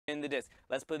in the disc.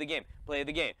 Let's play the game. Play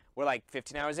the game. We're like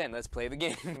 15 hours in. Let's play the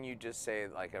game. Can you just say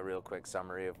like a real quick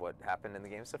summary of what happened in the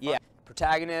game so far? Yeah.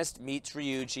 Protagonist meets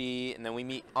Ryuji, and then we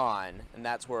meet On, and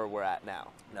that's where we're at now.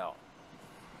 No.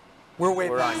 We're way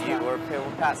past on you. that. We're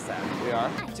past that. We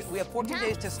are? We have 14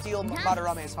 days to steal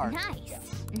Madarame's heart.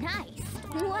 Nice. Nice.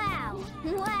 Wow.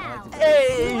 Wow.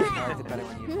 Hey! Wow.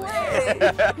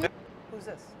 Who's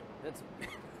this? That's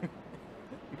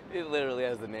it literally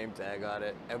has the name tag on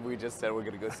it, and we just said we're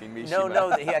gonna go see Mishima.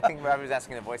 No, I think Robbie was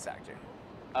asking the voice actor.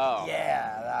 Oh.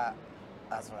 Yeah,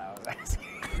 that's what I was asking.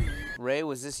 Ray,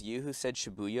 was this you who said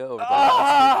Shibuya over the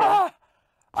loudspeaker?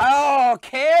 Oh,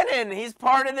 canon! He's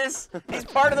part of this. He's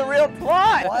part of the real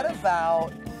plot. What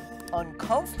about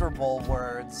uncomfortable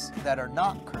words that are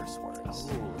not curse words?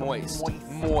 Moist.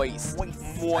 Moist.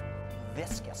 Moist.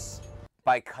 Viscous.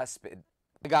 Bicuspid.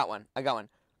 I got one.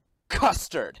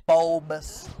 Custard.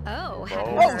 Bulbous. Oh,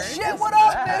 Oh shit, what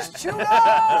up, Miss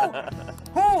Chudo?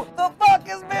 Who the fuck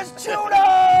is Miss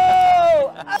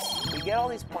Chudo? We get all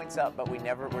these points up, but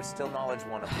we're still knowledge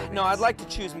one of No, I'd like to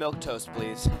choose milquetoast,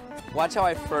 please. Watch how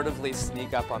I furtively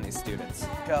sneak up on these students.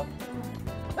 Go.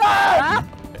 Ah!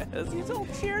 He's all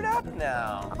cheered up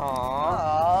now.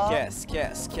 Aww. Kiss.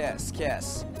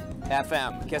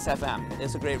 FM. Kiss FM.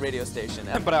 It's a great radio station.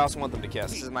 But I also want them to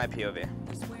kiss. This is my POV.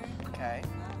 Okay.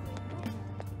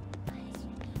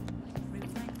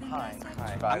 Hi.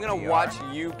 I'm gonna watch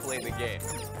you play the game.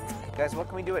 Guys, what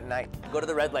can we do at night? Go to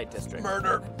the red light district.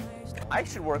 Murder. I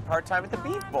should work part-time at the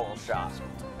beef bowl shop.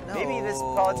 Maybe this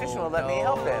politician will let me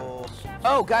help him.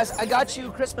 Oh, guys, I got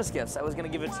you Christmas gifts. I was gonna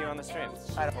give it to you on the stream.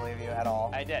 I don't believe you at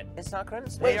all. I did. It's not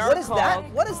Christmas. Wait, what is that?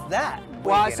 What is that?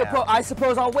 Well, I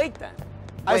suppose I'll wait then.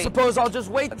 I suppose I'll just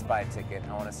wait. Let's buy a ticket.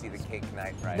 I want to see the cake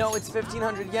night price. No, it's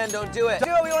 1,500 yen. Don't do it. Do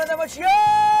it. We want that much. Yeah!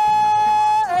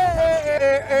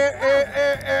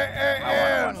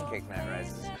 I want to watch cake night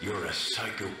rises. You're a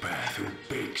psychopath who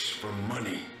bakes for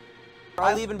money.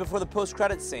 I'm leaving before the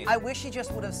post-credits scene. I wish he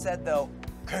just would have said, though,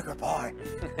 cake or pie.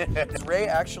 Is Ray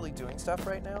actually doing stuff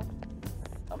right now?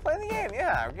 I'm playing the game,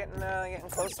 yeah. We're getting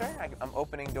closer. I'm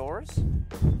opening doors.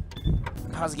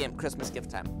 How's the game? Christmas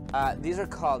gift time. These are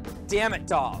called Damn It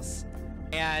dolls.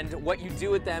 And what you do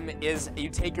with them is you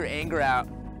take your anger out.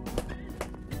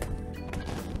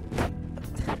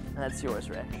 That's yours,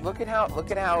 Ray. Look at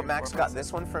how Max got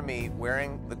this one for me,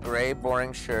 wearing the gray,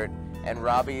 boring shirt, and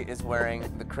Robbie is wearing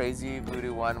the crazy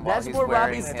voodoo one while That's he's more wearing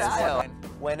Robbie's his style. one.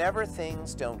 Whenever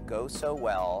things don't go so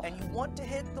well, And you want to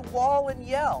hit the wall and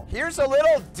yell here's a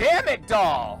little damn it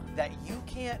doll that you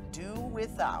can't do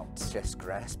without. Just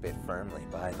grasp it firmly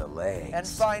by the legs. And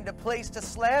find a place to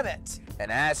slam it.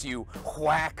 And as you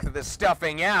whack the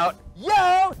stuffing out,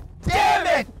 yo, damn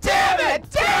it, damn it,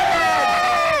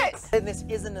 damn it! And this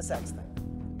isn't a sex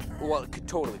thing. Well, it could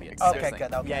totally be a Okay, sex good.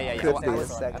 thing. Okay. Yeah. Could I be a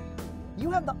was- sex. You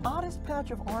have the oddest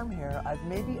patch of arm hair I've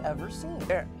maybe ever seen.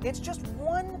 There. It's just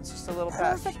one It's just a little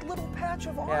patch. perfect little patch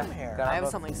of arm hair. got I have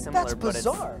something similar, That's but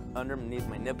bizarre. it's underneath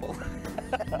my nipple.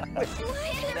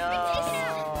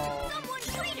 No. Someone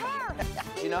treat her.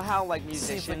 You know how like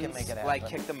See if we can musicians make it like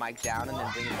happen. kick the mic down and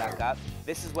then bring it back up?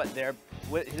 This is what the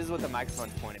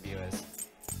microphone's point of view is.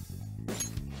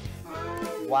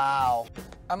 Wow.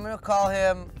 I'm gonna call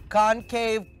him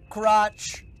Concave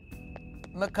Crotch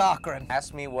McCochran.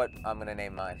 Ask me what I'm gonna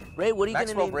name mine. Ray, what are you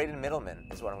Maxwell gonna name? Braden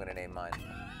Mittelman is what I'm gonna name mine.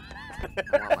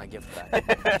 I want my gift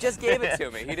back. He just gave it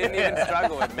to me. He didn't even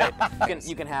struggle with me.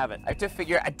 You can have it. I have to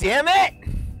figure out. Damn it!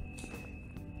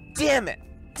 Damn it!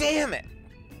 Damn it!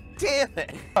 Damn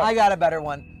it! I got a better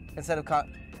one. Instead of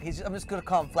I'm just gonna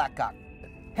call him Flatcock.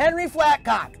 Henry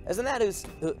Flatcock. Isn't that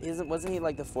wasn't he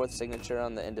like the fourth signature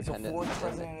on the independent? fourth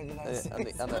president of the United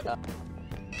States.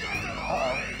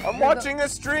 I'm watching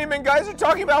this stream and guys are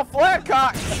talking about flat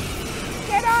cock.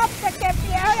 Get off the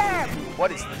computer.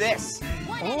 What is this?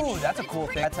 Ooh, that's a cool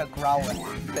thing. That's a growler.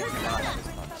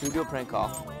 Should we do a prank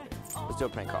call? Let's do a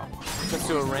prank call. Let's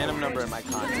do a random number in my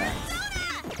contacts.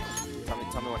 Tell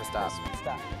me when to stop.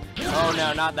 Stop. Oh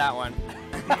no, not that one.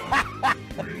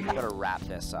 We gotta wrap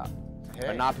this up. Okay.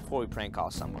 But not before we prank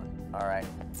call someone. All right.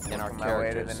 In our On my way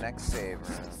to characters. the next save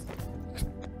room.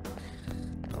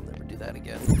 I'll never do that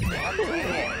again.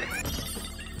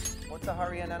 What's a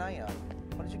Hariananaya?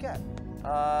 What did you get?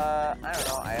 I don't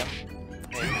know. I am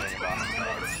maybe in Boston.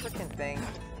 This freaking thing.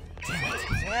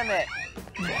 Damn it!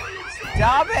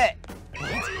 Stop it!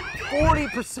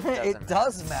 40%. It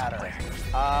does matter.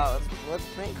 Let's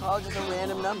prank call just a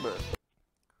random number.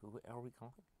 Who are we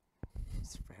calling?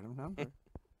 It's a random number.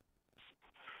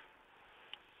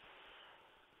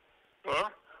 Hello?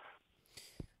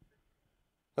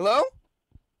 Hello?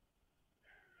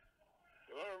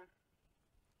 Hello?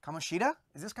 Kamoshida?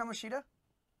 Is this Kamoshida?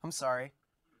 I'm sorry.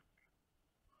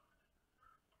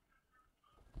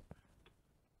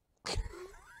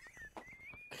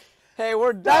 Hey,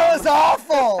 we're done. That was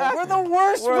awful. We're the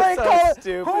worst We're prank so caller.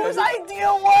 stupid. Whose idea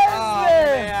was Oh,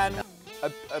 this? man. I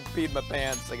peed my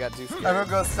pants. I got too scared. Everyone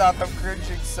go stop. I'm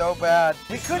cringing so bad.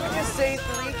 We couldn't just say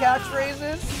 3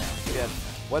 catchphrases? Shit.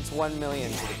 What's 1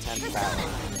 million to the 10th power?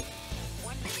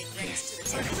 1 million raised to the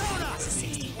 10th power is a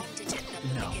 61-digit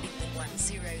number beginning with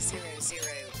 1000.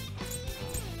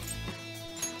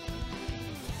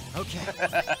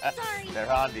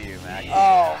 They're on to you, Maggie.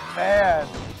 Oh, man.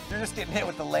 You're just getting hit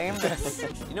with the lameness.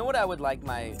 You know what I would like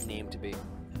my name to be?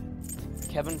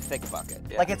 Kevin Thick Bucket.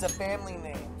 Like it's a family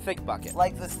name. Thick Bucket.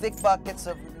 Like the thick buckets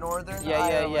of Northern Yeah.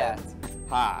 Ireland.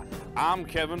 Hi, I'm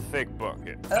Kevin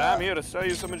Thickbucket. I'm here to sell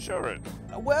you some insurance.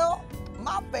 Well,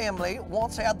 my family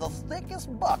once had the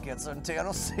thickest buckets in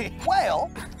Tennessee.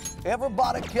 Well,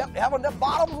 everybody kept having the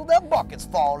bottoms of their buckets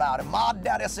fall out, and my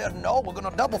daddy said, no, we're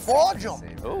gonna double forge them.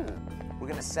 Ooh. We're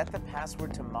gonna set the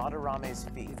password to Madarame's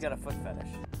feet. He's got a foot fetish.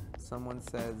 Someone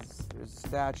says there's a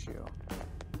statue.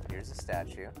 Here's a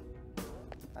statue.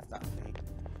 That's not fake.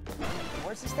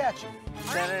 Where's the statue?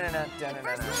 Dun-dun-dun-dun,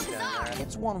 dun-dun-dun-dun-dun.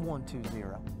 It's 1120.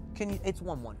 It's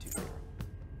 1120.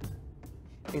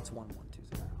 It's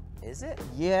 1120. Is it?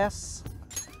 Yes.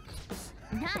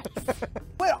 Nice.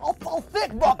 Well, a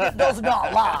thick bucket does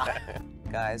not lie.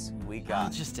 Guys, we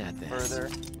got just add this. further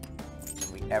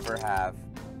than we ever have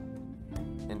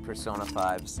in Persona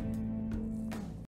 5's